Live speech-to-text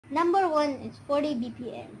Number 1 is 40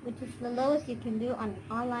 BPM, which is the lowest you can do on an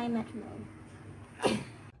online metronome.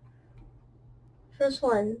 First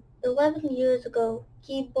one, 11 years ago,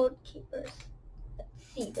 Keyboard Keepers. Let's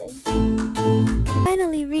see then.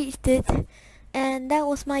 Finally reached it, and that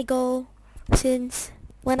was my goal since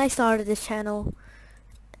when I started this channel.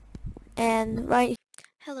 And right,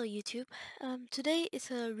 hello YouTube. Today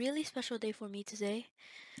is a really special day for me today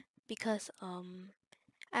because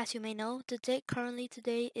as you may know, the date currently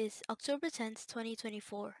today is October 10th,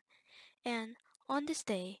 2024, and on this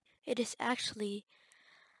day, it is actually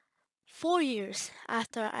 4 years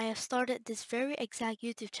after I have started this very exact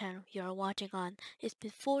YouTube channel you are watching on. It's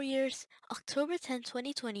been 4 years, October 10th,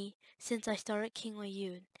 2020, since I started King Wei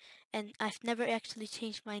Yun, and I've never actually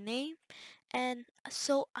changed my name, and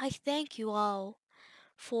so I thank you all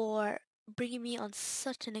for bringing me on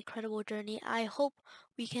such an incredible journey. I hope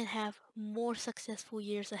we can have more successful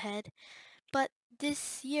years ahead, but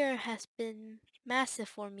this year has been massive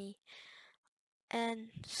for me,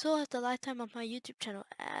 and so has the lifetime of my YouTube channel.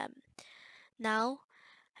 Now,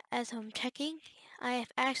 as I'm checking, I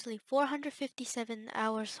have actually 457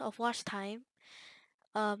 hours of watch time,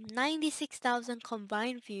 96,000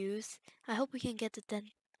 combined views. I hope we can get to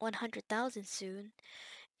 100,000 soon.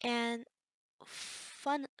 And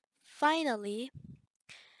fun, finally,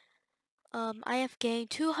 I have gained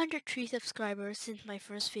 203 subscribers since my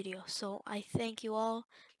first video. So I thank you all.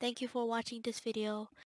 Thank you for watching this video.